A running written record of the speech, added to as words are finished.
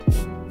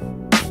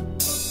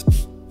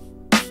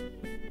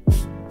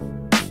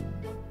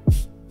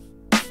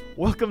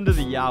Welcome to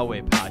the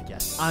Yahweh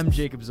Podcast. I'm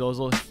Jacob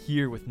Zozel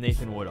here with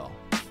Nathan Woodall.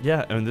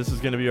 Yeah, and this is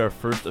going to be our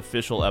first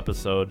official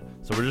episode.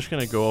 So we're just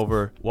going to go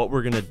over what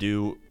we're going to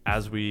do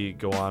as we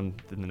go on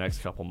in the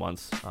next couple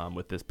months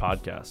with this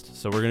podcast.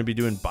 So we're going to be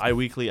doing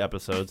bi-weekly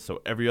episodes,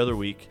 so every other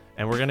week.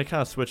 And we're going to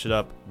kind of switch it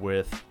up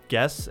with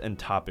guests and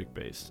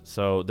topic-based.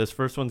 So this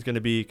first one's going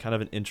to be kind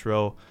of an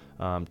intro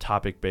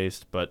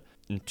topic-based, but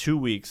in 2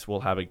 weeks we'll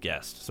have a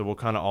guest. So we'll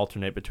kind of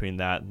alternate between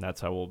that, and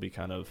that's how we'll be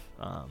kind of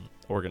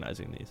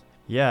organizing these.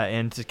 Yeah,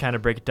 and to kind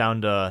of break it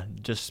down to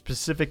just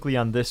specifically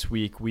on this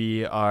week,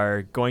 we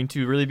are going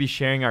to really be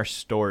sharing our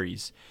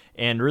stories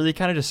and really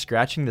kind of just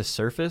scratching the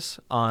surface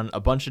on a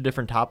bunch of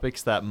different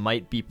topics that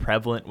might be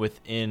prevalent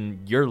within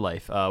your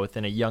life,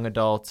 within a young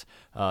adult,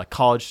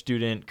 college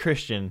student,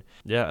 Christian.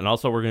 Yeah, and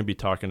also we're going to be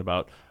talking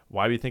about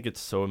why we think it's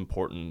so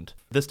important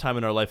this time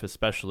in our life,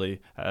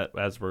 especially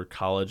as we're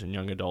college and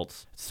young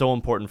adults. It's so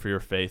important for your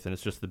faith, and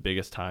it's just the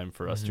biggest time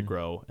for us to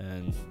grow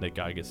and that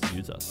God gets to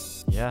use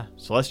us. Yeah,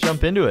 so let's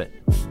jump into it.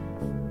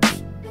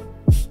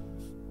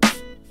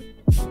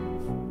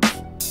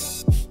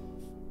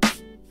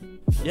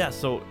 Yeah,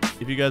 so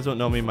if you guys don't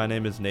know me, my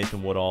name is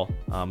Nathan Woodall,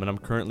 and I'm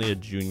currently a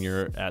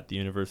junior at the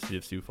University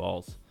of Sioux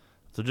Falls.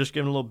 So just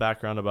giving a little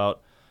background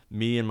about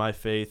me and my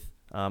faith.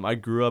 I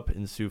grew up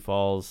in Sioux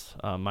Falls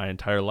my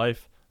entire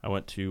life. I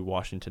went to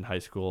Washington High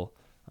School,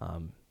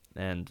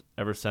 and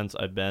ever since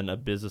I've been a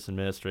business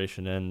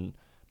administration and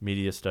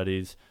media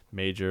studies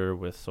major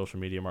with social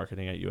media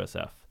marketing at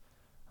USF.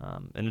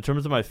 And in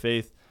terms of my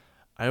faith,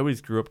 I always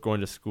grew up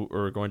going to school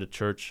or going to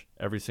church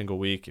every single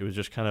week. It was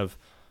just kind of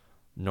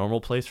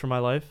normal place for my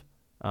life.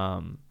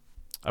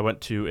 I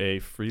went to a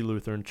Free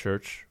Lutheran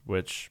church,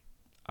 which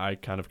I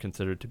kind of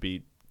considered to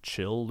be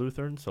chill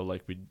Lutheran. So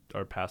like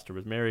our pastor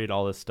was married,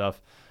 all this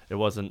stuff. It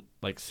wasn't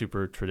like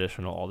super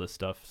traditional, all this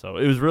stuff. So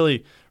it was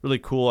really, really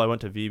cool. I went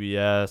to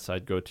VBS.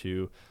 I'd go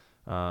to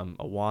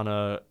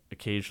Awana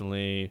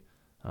occasionally.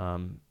 I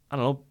don't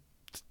know.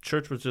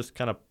 Church was just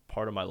kind of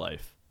part of my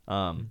life.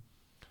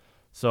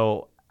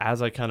 So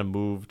as I kind of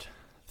moved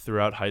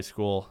throughout high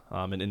school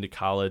and into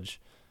college,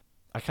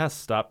 I kind of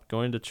stopped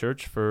going to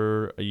church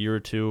for a year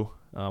or two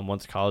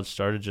once college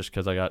started, just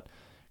because I got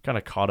kind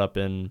of caught up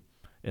in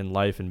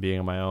life and being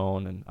on my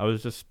own. And I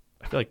feel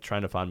like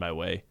trying to find my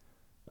way.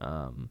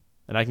 And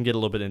I can get a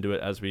little bit into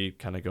it as we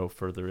kind of go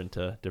further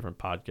into different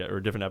podcast or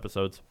different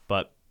episodes.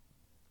 But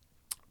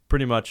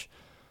pretty much,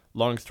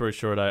 long story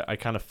short, I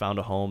kind of found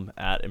a home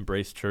at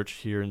Embrace Church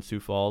here in Sioux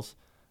Falls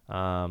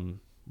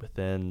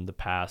within the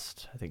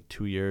past, I think,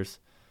 2 years.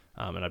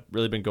 And I've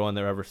really been going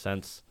there ever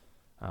since.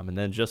 And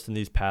then just in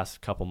these past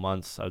couple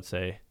months, I would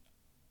say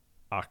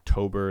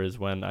October is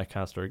when I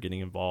kind of started getting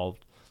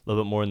involved a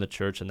little bit more in the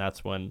church. And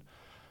that's when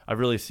I've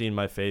really seen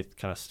my faith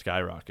kind of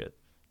skyrocket.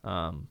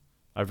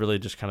 I've really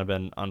just kind of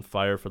been on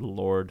fire for the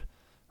Lord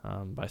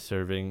by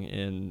serving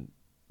in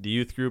the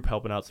youth group,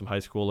 helping out some high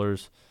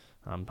schoolers,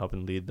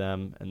 helping lead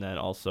them. And then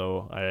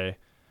also I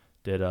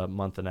did a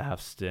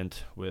 1.5-month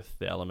stint with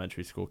the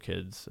elementary school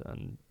kids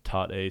and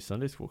taught a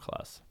Sunday school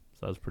class. So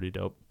that was pretty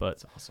dope. But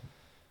That's awesome.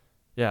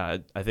 Yeah,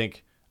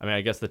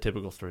 I guess the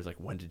typical story is like,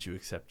 when did you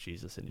accept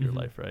Jesus into your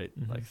life, right?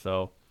 Like,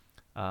 so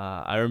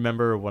I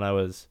remember when I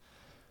was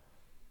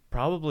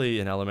probably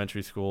in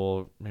elementary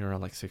school, maybe around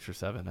like 6 or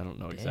 7. I don't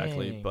know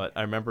exactly. Dang. But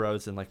I remember I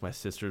was in like my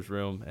sister's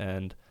room,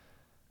 and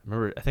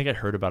I think I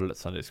heard about it at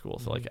Sunday school.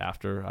 So like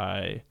after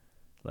I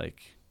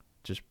like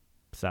just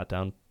sat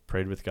down,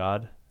 prayed with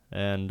God,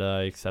 and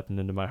I accepted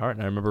into my heart.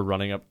 And I remember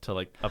running up to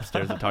like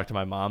upstairs and talk to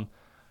my mom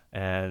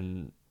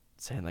and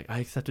saying like, I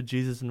accepted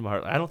Jesus into my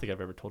heart. I don't think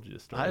I've ever told you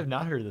this story. I have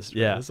not heard of this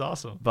story. Yeah. This is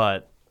awesome.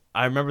 But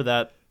I remember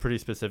that pretty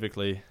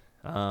specifically.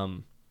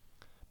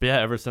 But yeah,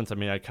 ever since, I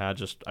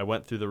kind of I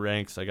went through the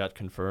ranks. I got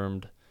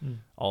confirmed,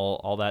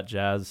 all that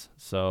jazz.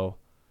 So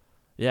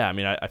yeah,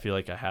 I feel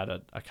like I had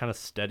a kind of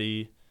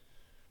steady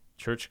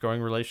church-going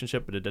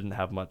relationship, but it didn't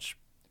have much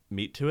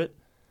meat to it.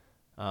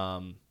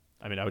 I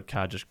would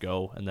kind of just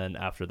go, and then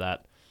after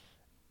that,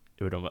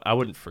 I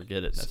wouldn't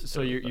forget it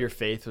necessarily. So your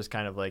faith was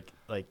kind of like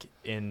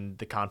in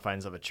the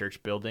confines of a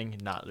church building,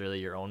 not really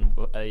your own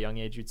at a young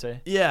age, you'd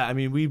say? Yeah,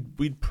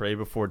 we'd pray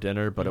before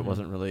dinner, but it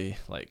wasn't really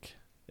like,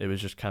 it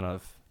was just kind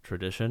of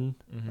tradition.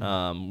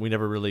 We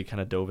never really kind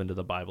of dove into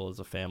the Bible as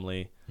a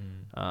family.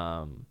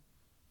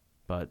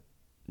 But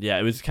yeah,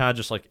 it was kind of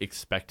just like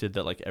expected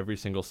that like every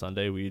single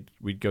Sunday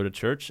we'd go to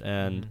church,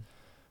 and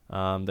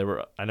I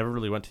never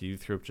really went to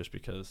youth group just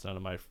because none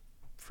of my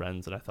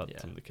friends, and I thought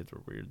some of the kids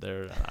were weird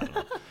there. I don't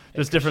know.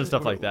 Just different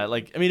stuff like that.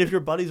 Like, if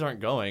your buddies aren't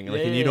going,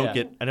 like, and you don't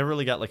get, I never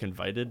really got like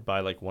invited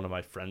by like one of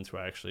my friends who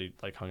I actually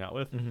like hung out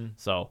with.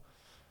 So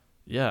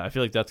yeah, I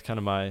feel like that's kind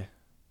of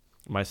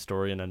my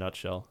story in a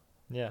nutshell.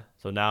 Yeah.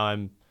 So now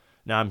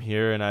I'm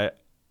here, and I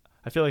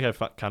feel like I've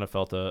kind of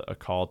felt a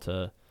call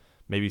to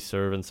maybe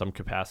serve in some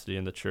capacity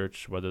in the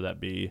church, whether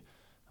that be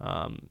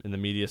in the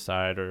media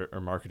side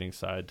or marketing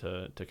side,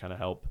 to kind of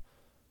help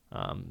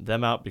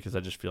them out, because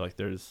I just feel like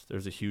there's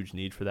a huge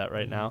need for that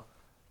right now.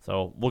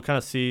 So we'll kind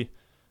of see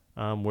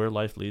where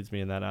life leads me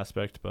in that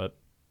aspect, but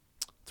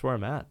it's where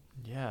I'm at.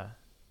 Yeah,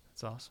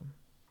 that's awesome.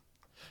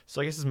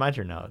 So I guess it's my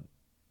turn now.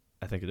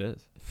 I think it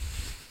is.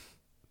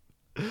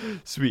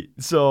 Sweet.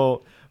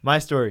 So my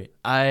story.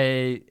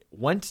 I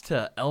went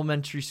to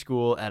elementary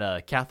school at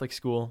a Catholic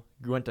school.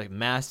 Went to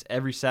mass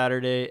every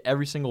Saturday,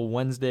 every single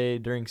Wednesday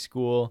during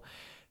school.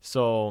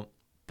 So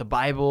the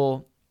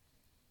Bible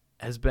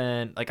has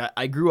been like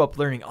I grew up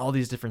learning all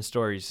these different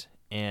stories,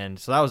 and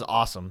so that was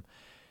awesome.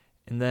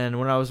 And then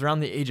when I was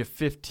around the age of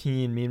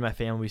 15, me and my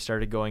family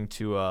started going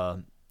to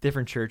a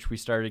different church. We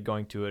started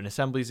going to an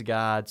Assemblies of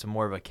God, so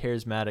more of a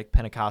charismatic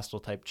Pentecostal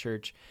type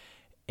church,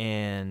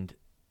 and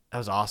that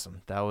was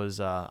awesome. That was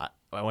I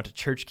went to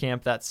church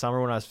camp that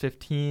summer when I was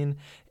 15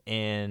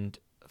 and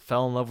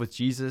fell in love with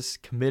Jesus,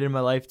 committed my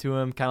life to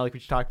him, kind of like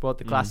what you talked about,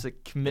 the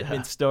classic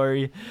commitment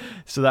story.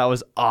 So that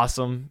was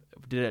awesome.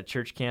 We did it at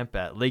church camp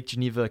at Lake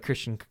Geneva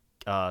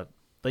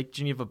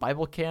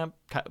Bible Camp,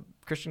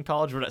 Christian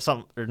College,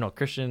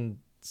 Christian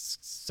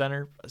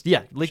Center.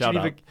 Yeah, Lake Shout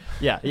Geneva.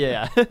 out.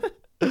 Yeah.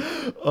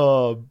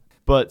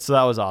 But so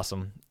that was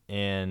awesome.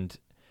 And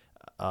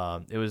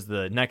it was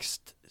the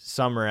next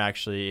summer,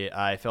 actually,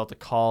 I felt a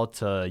call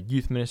to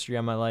youth ministry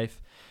on my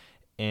life.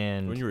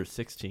 And When you were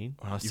 16?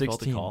 when I was you 16.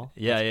 felt a call?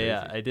 Yeah, That's yeah,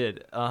 crazy. I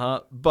did.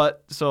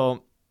 But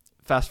so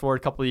fast forward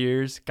a couple of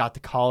years, got to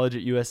college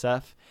at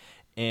USF,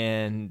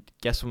 and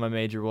guess what my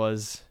major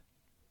was?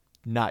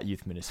 Not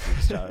youth ministry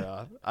to start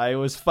off. I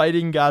was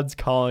fighting God's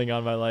calling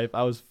on my life.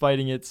 I was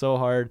fighting it so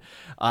hard.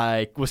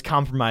 I was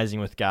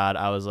compromising with God.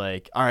 I was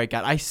like, all right,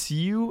 God, I see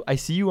you. I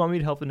see you want me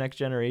to help the next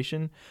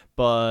generation,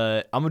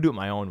 but I'm going to do it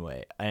my own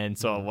way. And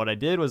so what I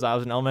did was I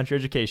was an elementary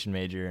education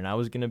major, and I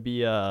was going to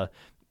be a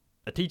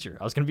teacher.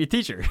 I was going to be a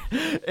teacher.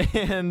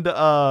 And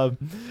God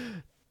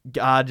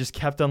just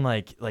kept on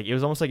like it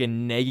was almost like a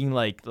nagging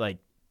like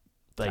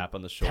Tap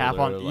on the shoulder. tap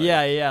on. like,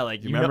 Yeah.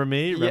 Like You remember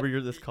me? yeah.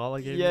 Remember this call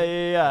I gave you?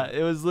 Yeah.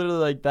 It was literally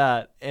like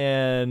that.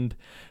 And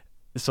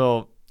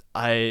so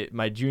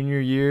my junior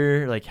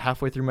year, like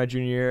halfway through my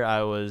junior year,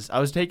 I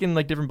was taking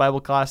like different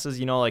Bible classes,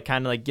 like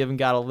kind of like giving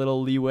God a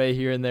little leeway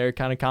here and there,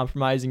 kind of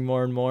compromising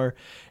more and more.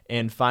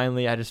 And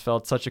finally I just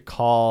felt such a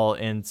call,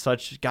 and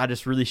God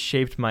just really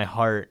shaped my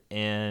heart,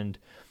 and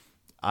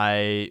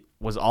I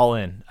was all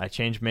in. I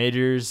changed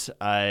majors.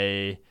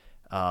 I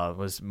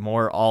was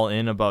more all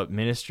in about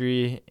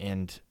ministry,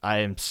 and I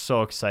am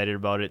so excited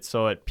about it,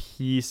 so at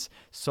peace,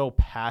 so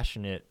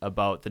passionate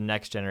about the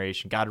next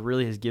generation. God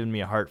really has given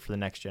me a heart for the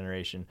next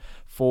generation,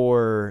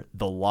 for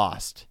the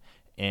lost,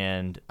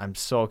 and I'm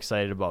so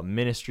excited about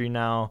ministry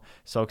now,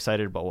 so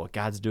excited about what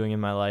God's doing in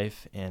my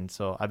life. And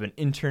so I've been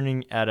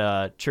interning at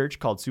a church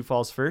called Sioux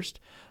Falls First.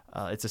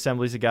 It's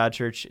Assemblies of God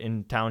church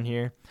in town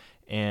here,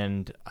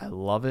 and I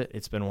love it.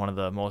 It's been one of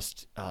the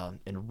most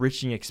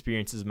enriching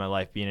experiences of my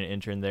life being an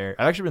intern there.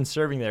 I've actually been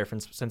serving there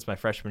since my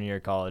freshman year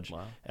of college.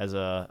 Wow. As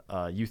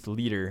a youth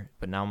leader,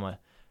 but now I'm a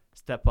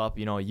step up,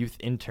 youth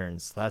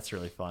interns. So that's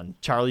really fun.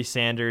 Charlie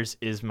Sanders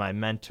is my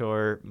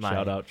mentor.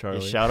 Shout out,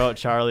 Charlie. Shout out,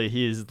 Charlie.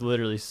 He is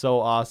literally so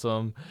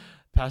awesome.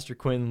 Pastor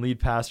Quinn, lead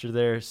pastor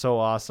there, so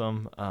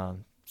awesome.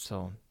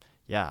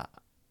 Yeah.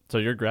 So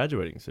you're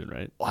graduating soon,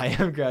 right? I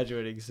am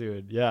graduating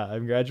soon. Yeah,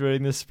 I'm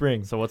graduating this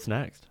spring. So what's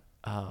next?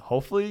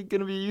 Hopefully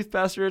going to be a youth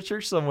pastor at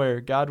church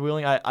somewhere, God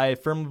willing. I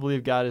firmly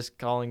believe God is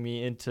calling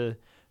me into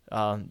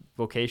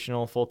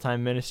vocational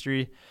full-time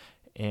ministry,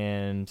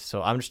 and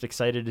so I'm just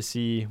excited to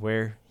see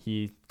where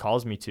he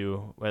calls me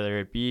to, whether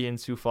it be in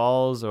Sioux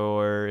Falls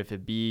or if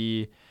it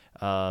be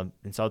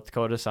in South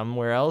Dakota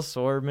somewhere else,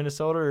 or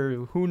Minnesota,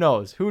 or who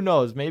knows,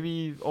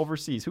 maybe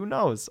overseas, who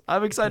knows.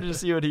 I'm excited to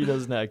see what he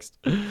does next.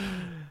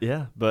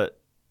 Yeah, but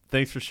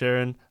thanks for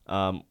sharing.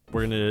 We're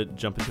going to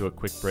jump into a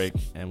quick break,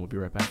 and we'll be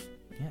right back.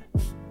 Yeah.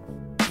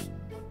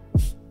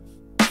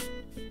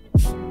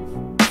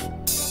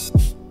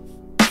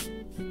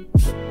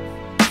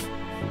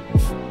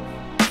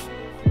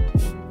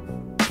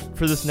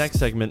 For this next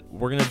segment,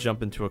 we're going to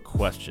jump into a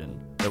question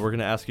that we're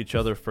going to ask each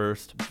other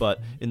first, but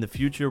in the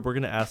future, we're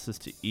going to ask this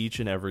to each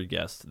and every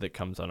guest that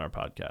comes on our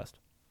podcast.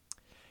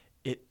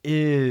 It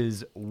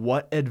is,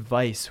 what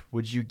advice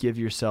would you give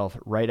yourself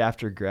right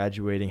after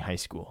graduating high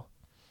school?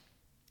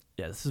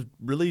 Yeah, this is a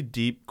really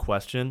deep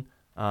question,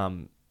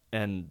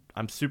 and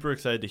I'm super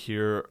excited to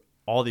hear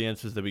all the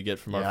answers that we get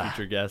from our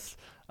future guests,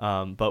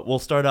 but we'll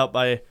start out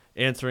by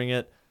answering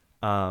it.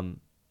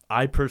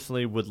 I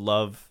personally would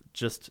love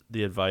just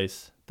the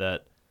advice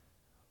that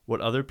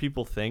what other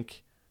people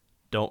think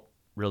don't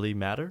really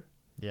matter.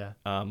 Yeah.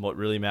 What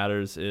really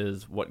matters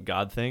is what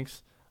God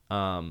thinks.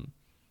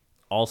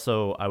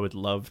 Also, I would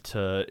love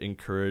to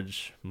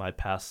encourage my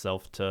past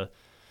self to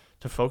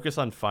focus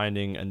on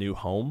finding a new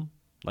home,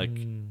 like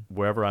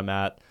wherever I'm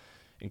at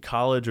in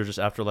college or just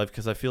after life,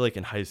 because I feel like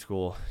in high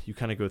school, you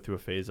kind of go through a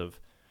phase of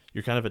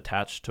you're kind of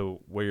attached to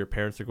where your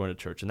parents are going to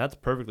church, and that's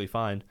perfectly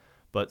fine,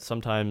 but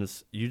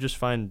sometimes you just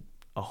find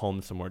a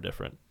home somewhere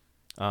different.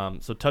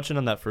 So touching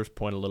on that first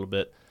point a little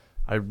bit,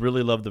 I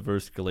really love the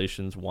verse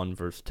Galatians 1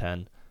 verse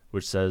 10,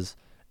 which says,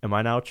 "Am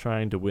I now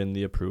trying to win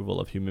the approval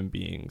of human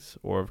beings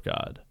or of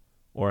God?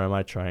 Or am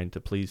I trying to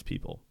please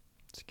people?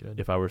 It's good.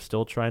 If I were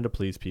still trying to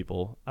please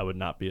people, I would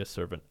not be a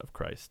servant of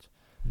Christ."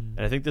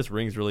 And I think this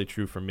rings really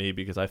true for me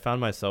because I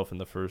found myself in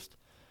the first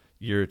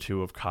year or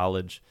two of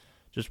college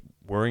just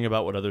worrying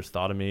about what others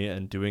thought of me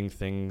and doing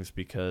things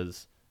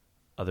because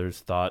others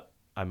thought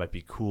I might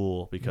be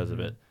cool because of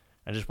it.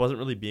 I just wasn't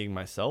really being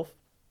myself.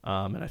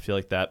 And I feel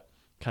like that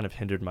kind of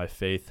hindered my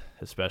faith,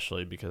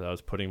 especially because I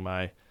was putting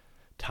my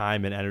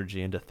time and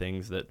energy into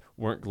things that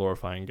weren't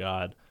glorifying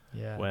God.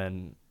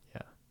 When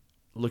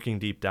looking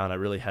deep down, I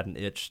really had an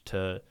itch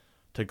to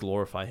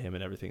glorify him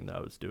in everything that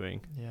I was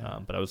doing.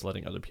 But I was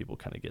letting other people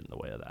kind of get in the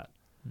way of that.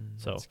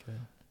 So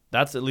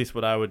that's at least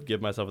what I would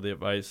give myself the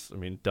advice. I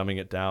mean, dumbing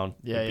it down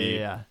would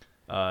be,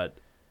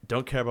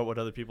 don't care about what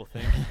other people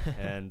think.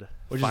 And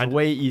which is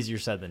way easier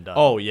said than done.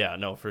 Oh, yeah,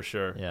 no, for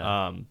sure.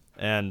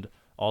 And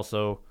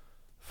also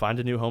find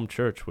a new home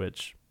church,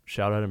 which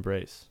shout out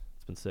Embrace.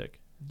 It's been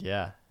sick.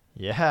 Yeah.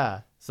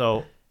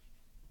 So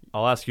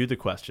I'll ask you the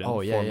question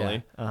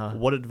formally.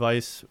 What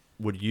advice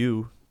would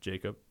you,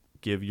 Jacob,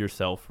 give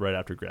yourself right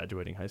after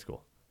graduating high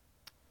school?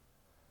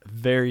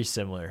 Very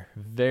similar.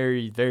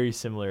 Very, very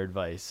similar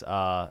advice.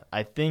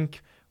 I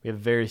think we have a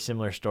very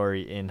similar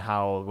story in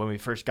how when we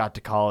first got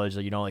to college,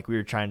 we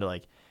were trying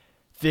to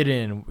fit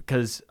in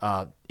because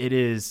it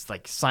is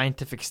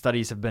scientific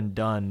studies have been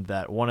done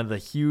that one of the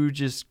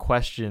hugest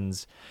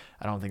questions,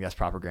 I don't think that's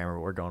proper grammar,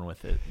 but we're going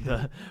with it.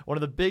 One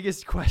of the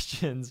biggest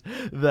questions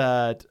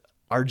that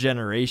our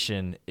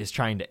generation is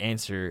trying to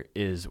answer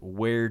is,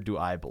 where do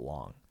I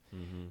belong?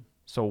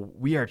 So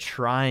we are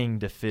trying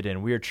to fit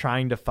in. We are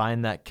trying to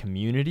find that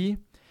community.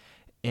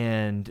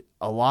 And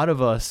a lot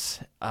of us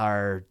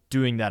are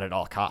doing that at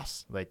all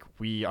costs.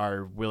 We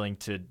are willing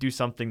to do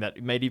something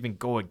that might even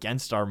go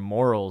against our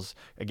morals,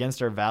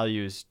 against our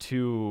values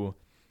to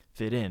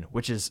fit in,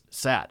 which is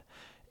sad.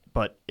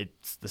 But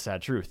it's the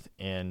sad truth.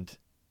 And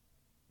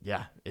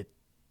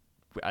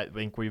I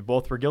think we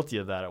both were guilty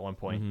of that at one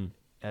point.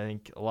 I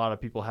think a lot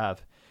of people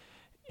have.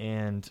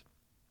 And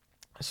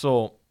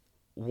so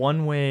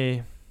one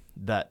way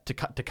that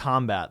to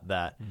combat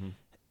that,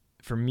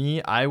 for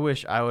me, I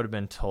wish I would have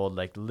been told,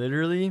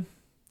 literally,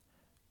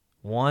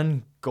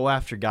 one, go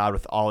after God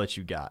with all that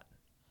you got.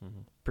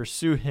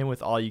 Pursue him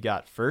with all you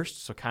got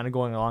first. So kind of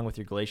going along with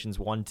your Galatians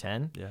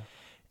 1:10.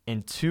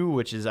 And two,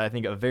 which is I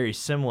think a very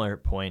similar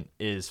point,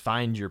 is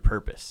find your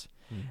purpose.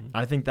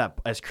 I think that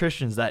as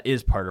Christians, that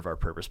is part of our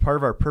purpose. Part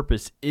of our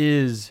purpose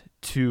is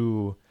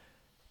to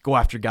go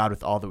after God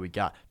with all that we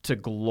got, to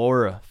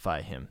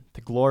glorify him,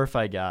 to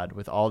glorify God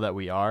with all that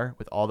we are,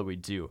 with all that we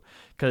do.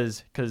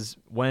 Because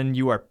when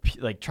you are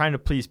trying to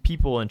please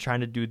people and trying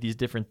to do these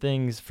different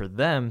things for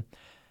them,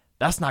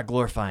 that's not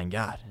glorifying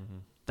God.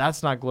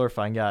 That's not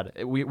glorifying God.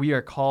 We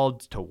are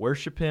called to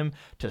worship him,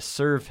 to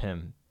serve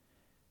him.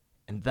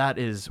 And that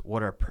is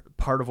what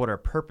part of what our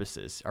purpose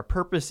is. Our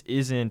purpose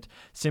isn't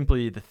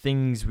simply the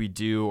things we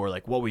do or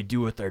what we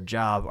do with our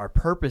job. Our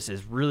purpose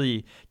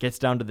really gets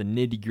down to the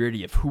nitty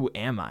gritty of who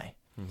am I?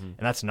 And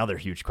that's another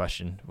huge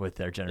question with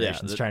our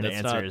generations trying to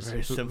answer. Is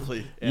very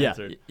simply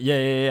answered.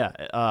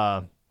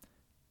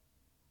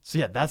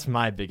 So that's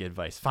my big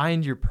advice.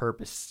 Find your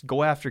purpose.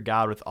 Go after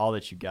God with all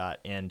that you got.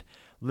 And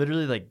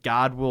literally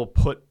God will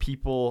put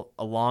people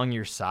along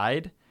your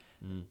side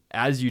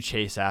as you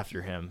chase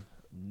after him.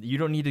 You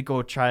don't need to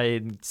go try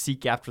and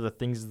seek after the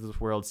things of this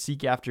world,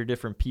 seek after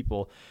different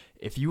people.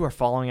 If you are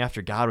following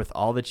after God with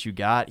all that you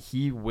got,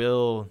 he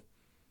will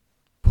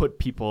put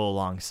people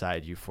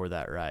alongside you for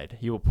that ride.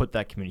 He will put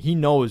that community. He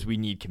knows we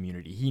need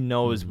community. He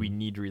knows we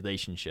need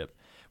relationship.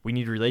 We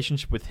need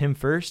relationship with him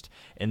first,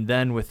 and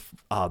then with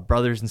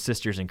brothers and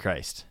sisters in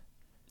Christ.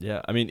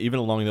 Yeah, I mean, even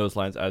along those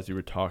lines, as you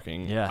were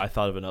talking, I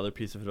thought of another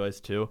piece of advice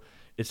too.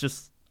 It's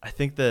just, I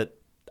think that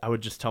I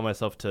would just tell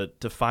myself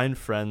to find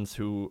friends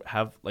who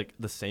have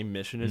the same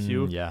mission as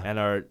you and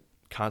are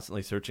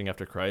constantly searching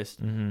after Christ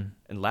and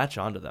latch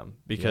onto them,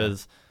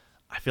 because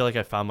I feel like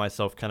I found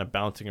myself kind of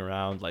bouncing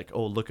around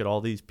oh, look at all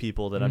these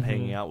people that I'm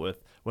hanging out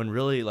with, when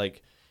really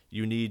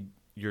you need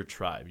your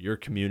tribe, your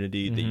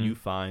community that you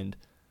find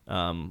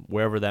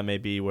wherever that may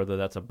be, whether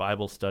that's a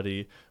Bible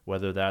study,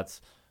 whether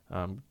that's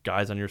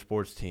guys on your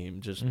sports team.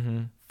 Just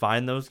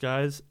find those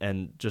guys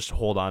and just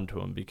hold on to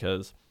them,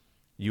 because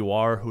you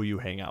are who you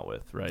hang out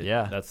with, right?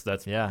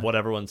 That's what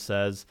everyone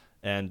says.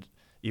 And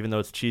even though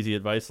it's cheesy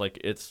advice,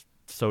 it's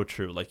so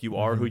true. You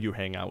are who you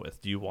hang out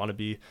with. Do you want to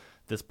be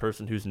this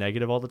person who's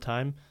negative all the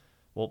time?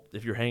 Well,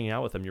 if you're hanging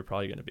out with them, you're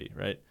probably going to be,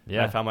 right? And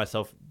I found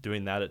myself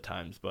doing that at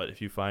times. But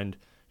if you find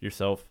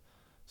yourself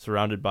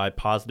surrounded by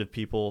positive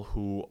people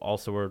who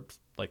also are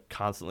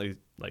constantly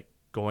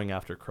going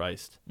after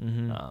Christ,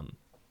 so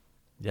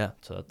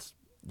that's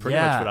pretty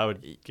much what I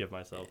would give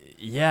myself.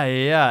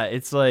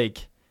 It's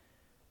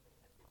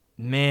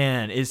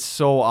man, it's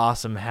so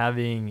awesome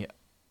having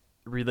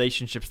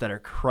relationships that are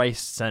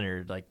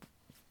Christ-centered,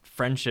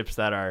 friendships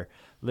that are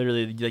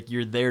literally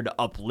you're there to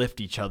uplift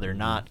each other,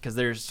 not because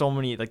there's so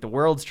many, the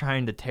world's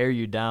trying to tear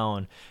you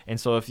down. And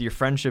so if your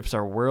friendships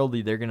are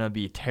worldly, they're going to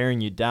be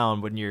tearing you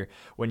down. When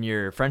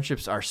your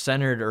friendships are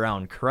centered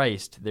around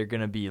Christ, they're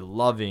going to be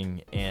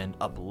loving and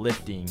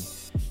uplifting,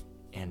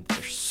 and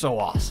they're so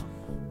awesome.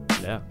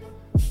 Yeah.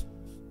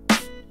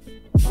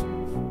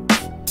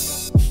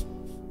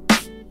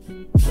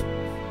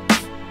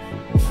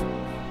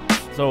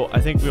 So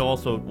I think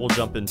we'll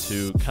jump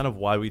into kind of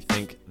why we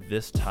think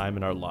this time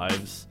in our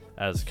lives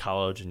as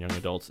college and young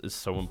adults is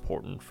so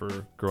important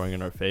for growing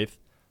in our faith.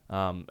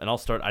 And I'll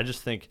start. I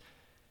just think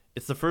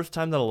it's the first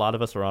time that a lot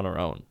of us are on our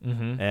own.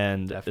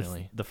 And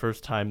Definitely. it's the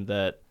first time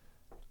that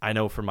I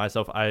know for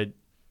myself, I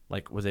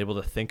was able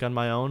to think on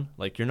my own.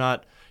 Like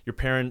your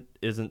parent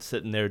isn't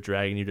sitting there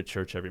dragging you to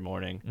church every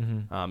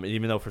morning.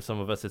 Even though for some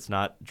of us, it's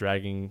not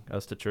dragging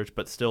us to church,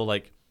 but still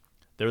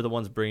they're the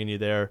ones bringing you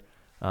there.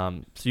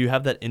 So you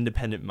have that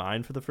independent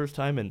mind for the first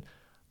time. And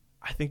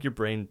I think your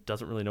brain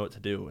doesn't really know what to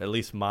do. At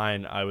least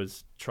mine, I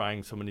was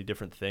trying so many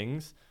different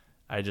things.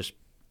 I just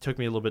took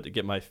me a little bit to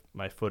get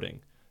my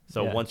footing.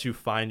 So once you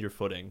find your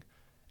footing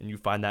and you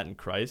find that in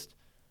Christ,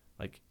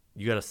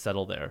 you got to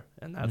settle there.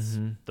 And that's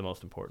the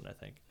most important, I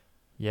think.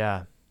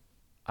 Yeah,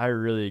 I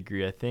really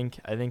agree. I think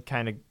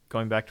kind of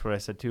going back to what I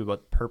said too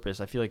about purpose,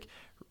 I feel like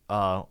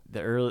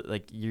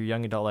your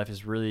young adult life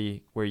is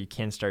really where you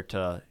can start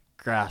to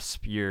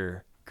grasp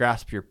your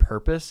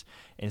purpose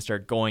and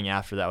start going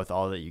after that with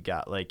all that you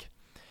got.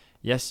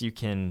 Yes, you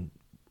can,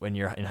 when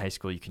you're in high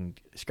school, you can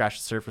scratch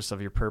the surface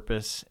of your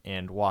purpose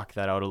and walk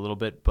that out a little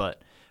bit.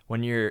 But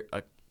when you're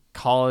a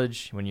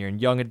college, when you're in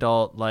young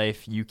adult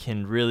life, you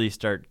can really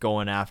start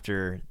going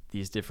after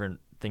these different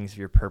things of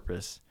your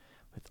purpose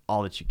with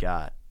all that you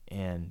got.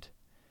 And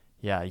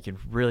yeah, you can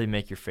really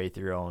make your faith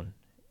your own.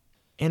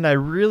 And I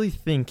really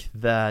think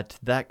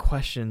that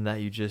question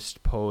that you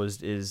just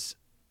posed is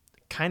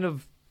kind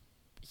of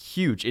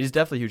huge. It is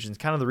definitely huge. And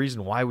it's kind of the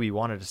reason why we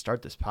wanted to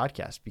start this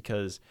podcast,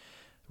 because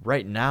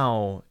right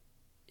now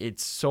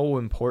it's so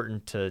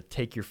important to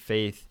take your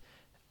faith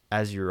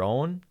as your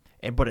own.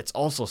 But it's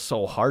also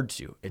so hard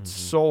to. It's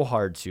so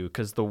hard to,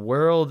 because the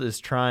world is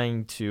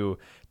trying to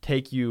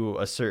take you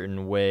a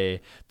certain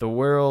way. The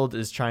world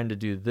is trying to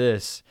do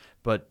this.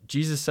 But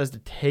Jesus says to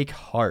take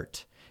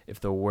heart if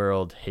the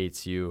world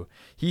hates you.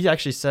 He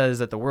actually says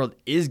that the world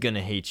is going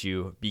to hate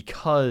you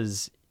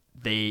because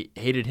they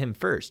hated him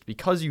first.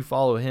 Because you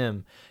follow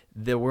him,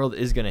 the world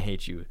is going to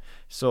hate you.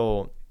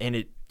 So,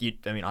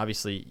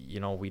 obviously,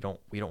 we don't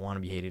want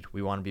to be hated.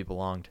 We want to be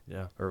belonged.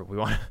 Yeah. Or we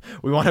want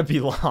to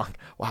belong.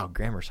 Wow,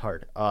 grammar's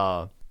hard.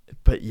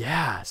 But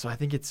yeah, so I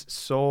think it's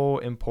so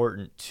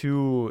important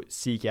to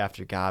seek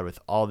after God with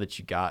all that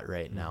you got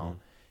right now.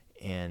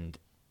 And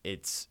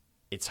it's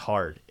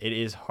hard. It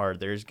is hard.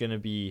 There's going to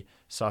be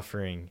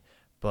suffering,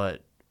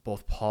 but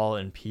both Paul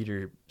and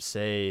Peter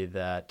say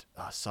that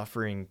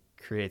suffering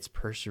creates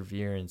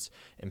perseverance,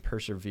 and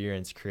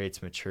perseverance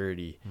creates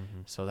maturity.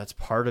 So that's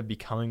part of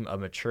becoming a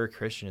mature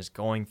Christian, is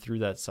going through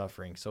that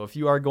suffering. So if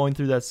you are going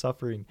through that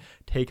suffering,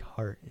 take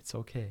heart. It's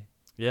okay.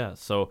 Yeah.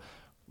 So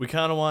we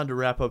kind of wanted to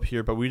wrap up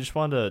here, but we just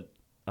wanted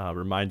to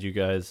remind you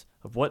guys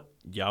of what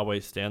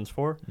Yahweh stands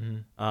for.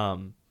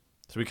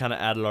 So we kind of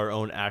added our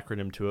own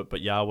acronym to it,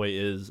 but Yahweh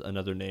is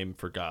another name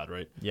for God,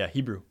 right? Yeah,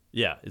 Hebrew.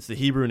 Yeah, it's the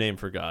Hebrew name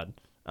for God.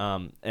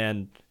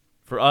 And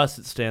for us,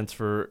 it stands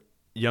for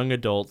young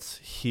adults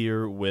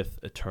here with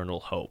eternal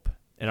hope.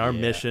 And our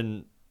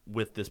mission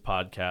with this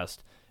podcast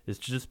is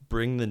to just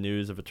bring the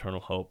news of eternal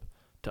hope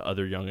to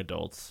other young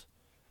adults.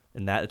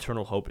 And that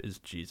eternal hope is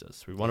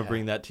Jesus. We want to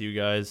bring that to you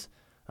guys.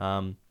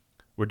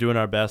 We're doing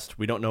our best.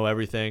 We don't know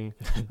everything.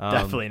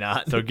 Definitely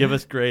not. So give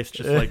us grace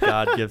just like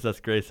God gives us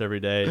grace every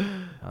day.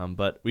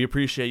 But we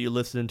appreciate you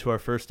listening to our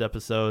first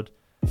episode.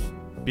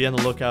 Be on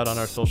the lookout on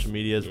our social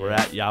medias. We're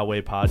at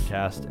Yahweh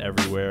Podcast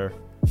everywhere.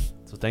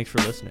 So thanks for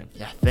listening.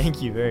 Yeah,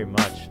 thank you very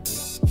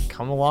much.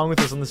 Come along with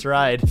us on this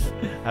ride.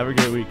 Have a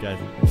great week, guys.